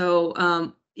 So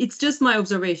it's just my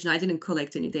observation. I didn't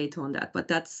collect any data on that, but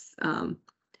that's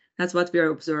what we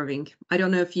are observing. I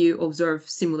don't know if you observe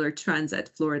similar trends at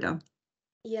Florida.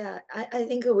 Yeah, I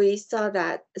think we saw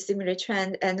that similar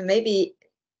trend, and maybe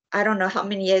I don't know how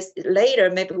many years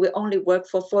later, maybe we only work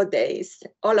for 4 days,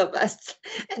 all of us,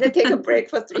 and then take a break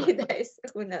for 3 days.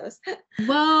 Who knows?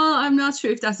 Well, I'm not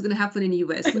sure if that's going to happen in the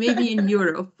US, maybe in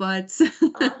Europe, but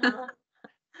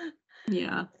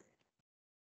yeah.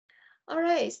 All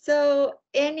right. So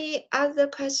any other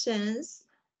questions?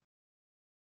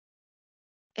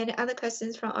 Any other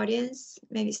questions from audience?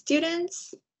 Maybe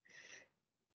students?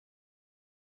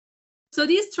 So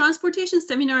these transportation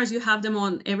seminars, you have them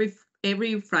on every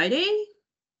Friday?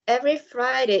 Every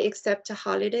Friday except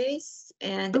holidays,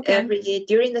 and Okay.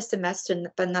 during the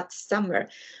semester, but not summer.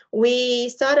 We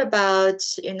thought about,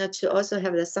 to also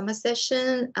have the summer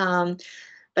session,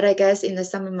 but I guess in the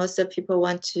summer, most of people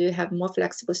want to have more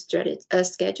flexible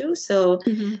schedule. So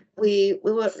we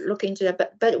will look into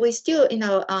that, but we still,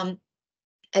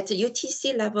 at the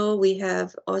UTC level, we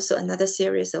have also another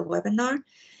series of webinar.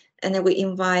 And then we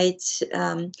invite,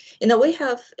 we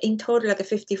have in total like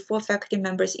 54 faculty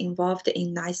members involved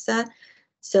in NISA.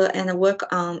 So, and work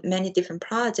on many different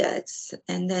projects.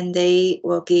 And then they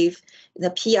will give,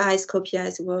 the PIs,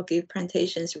 co-PIs will give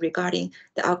presentations regarding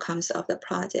the outcomes of the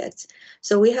project.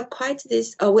 So we have quite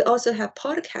this, we also have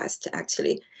podcast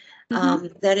actually,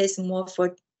 that is more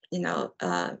for,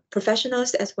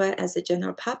 professionals as well as the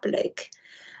general public.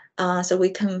 So we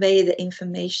convey the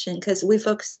information because we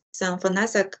focus on, for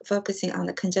NASA, focusing on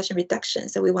the congestion reduction.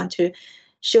 So we want to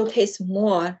showcase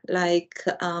more like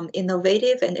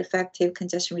innovative and effective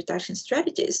congestion reduction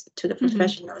strategies to the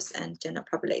professionals and general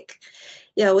public.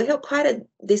 Yeah, we have quite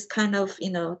this kind of,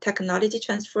 technology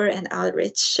transfer and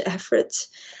outreach efforts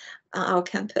on our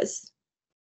campus.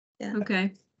 Yeah.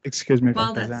 Okay. Excuse me,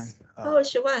 Well, Dr. Zhang.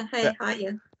 Siobhan, hey, how are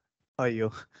you? How are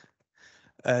you?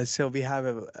 So we have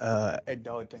a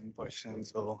doubt in person,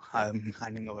 so I'm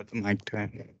handing over the mic to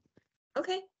him.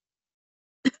 Okay.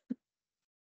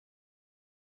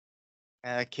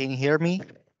 Can you hear me?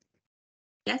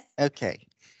 Yes. Okay.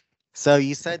 So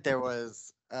you said there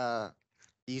was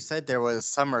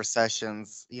summer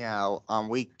sessions, on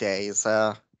weekdays.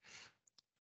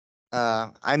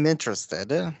 I'm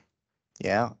interested.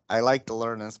 Yeah, I like to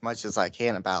learn as much as I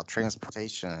can about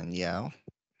transportation,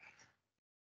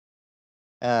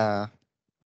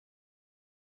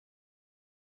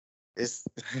 It's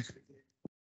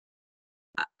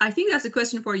I think that's a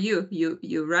question for you,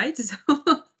 right? So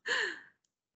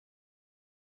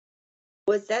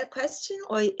Was that a question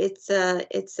or it's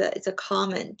a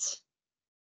comment?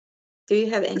 Do you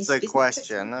have any? It's a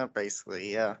question,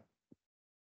 basically, yeah.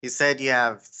 You said you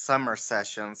have summer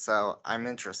sessions, so I'm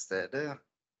interested.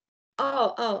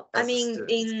 I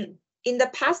mean, in the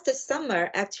past summer,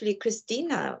 actually,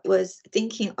 Christina was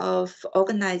thinking of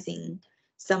organizing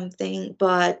something,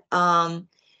 but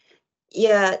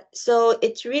yeah, so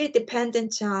it's really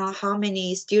dependent on how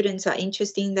many students are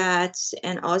interested in that,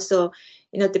 and also,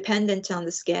 dependent on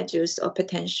the schedules of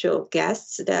potential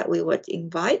guests that we would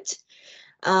invite.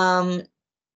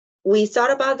 We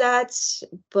thought about that,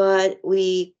 but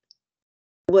we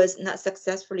was not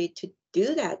successfully to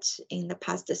do that in the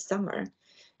past summer.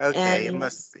 Okay, and, it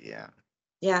must, yeah.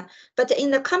 Yeah, but in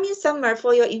the coming summer,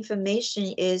 for your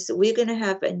information, is we're going to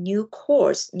have a new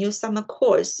summer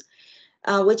course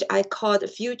which I called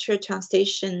Future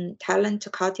Translation Talent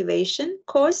Cultivation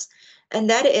course. And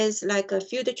that is like a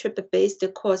field trip-based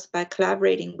course by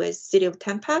collaborating with City of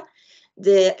Tampa,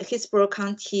 the Hillsborough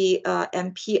County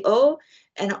MPO,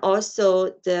 and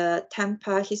also the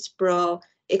Tampa Hillsborough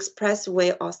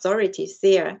Expressway authorities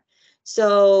there.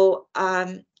 So,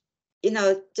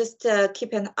 just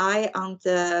keep an eye on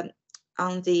the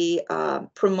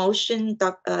promotion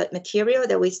material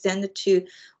that we send to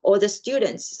all the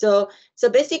students. So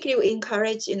basically, we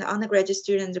encourage undergraduate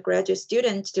students, graduate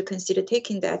students to consider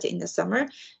taking that in the summer.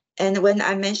 And when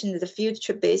I mentioned the field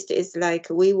trip based, is like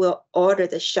we will order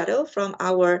the shuttle from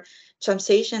our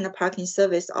transportation and parking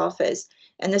service office,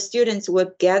 and the students will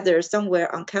gather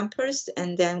somewhere on campus,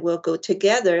 and then we'll go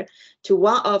together to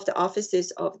one of the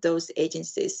offices of those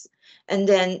agencies. And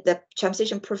then the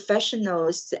translation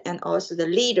professionals and also the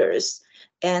leaders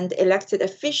and elected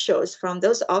officials from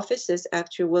those offices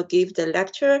actually will give the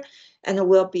lecture, and it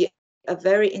will be a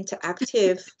very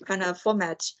interactive kind of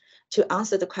format to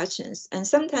answer the questions. And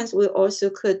sometimes we also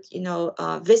could,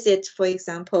 visit, for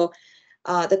example,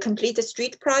 the Complete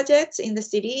Street projects in the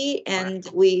city, and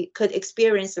we could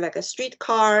experience like a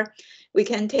streetcar. We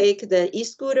can take the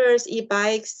e-scooters,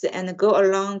 e-bikes, and go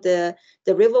along the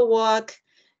river walk.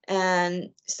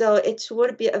 And so it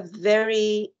would be a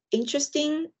very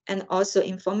interesting and also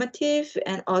informative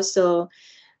and also,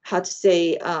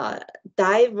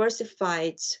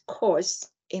 diversified course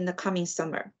in the coming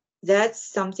summer. That's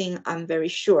something I'm very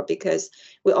sure, because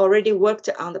we already worked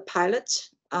on the pilot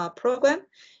program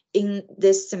in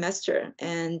this semester.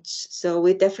 And so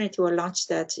we definitely will launch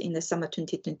that in the summer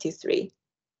 2023.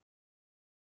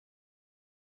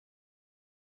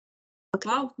 Okay.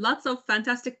 Wow, lots of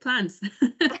fantastic plans.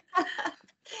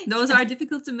 Those are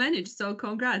difficult to manage, so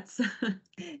congrats.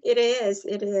 It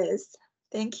is.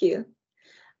 Thank you.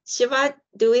 Shiva,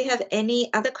 do we have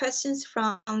any other questions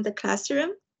from the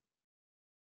classroom?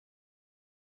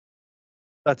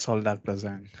 That's all that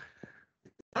present.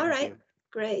 All right,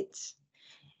 great.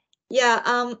 Yeah,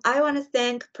 I want to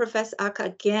thank Professor Akar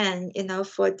again,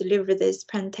 for delivering this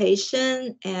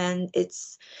presentation, and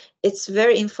it's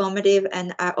very informative.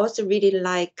 And I also really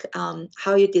like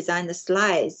how you design the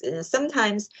slides.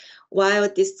 Sometimes while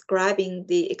describing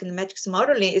the econometrics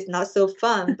modeling is not so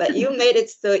fun, but you made it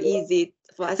so easy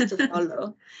for us to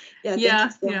follow. Yeah,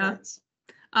 thank you so much.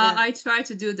 I try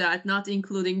to do that, not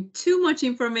including too much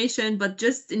information, but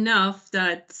just enough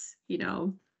that,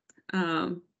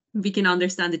 we can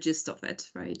understand the gist of it,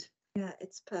 right? Yeah,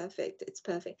 it's perfect. It's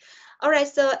perfect. All right.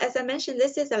 So as I mentioned,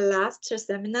 this is the last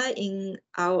seminar in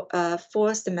our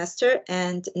fourth semester,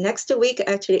 and next week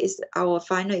actually is our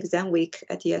final exam week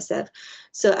at USF.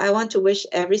 So I want to wish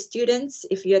every student,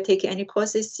 if you are taking any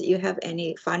courses, you have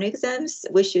any final exams,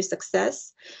 wish you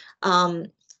success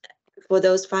for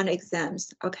those final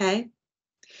exams. Okay.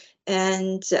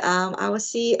 And I will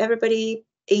see everybody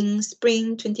in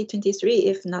spring 2023,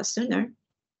 if not sooner.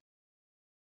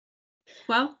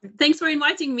 Well, thanks for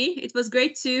inviting me. It was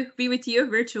great to be with you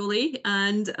virtually,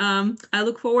 and I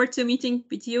look forward to meeting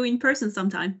with you in person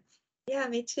sometime. Yeah,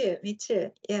 me too.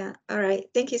 Yeah. All right.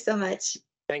 Thank you so much.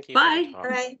 Thank you. Bye. All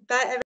right. Bye, everyone.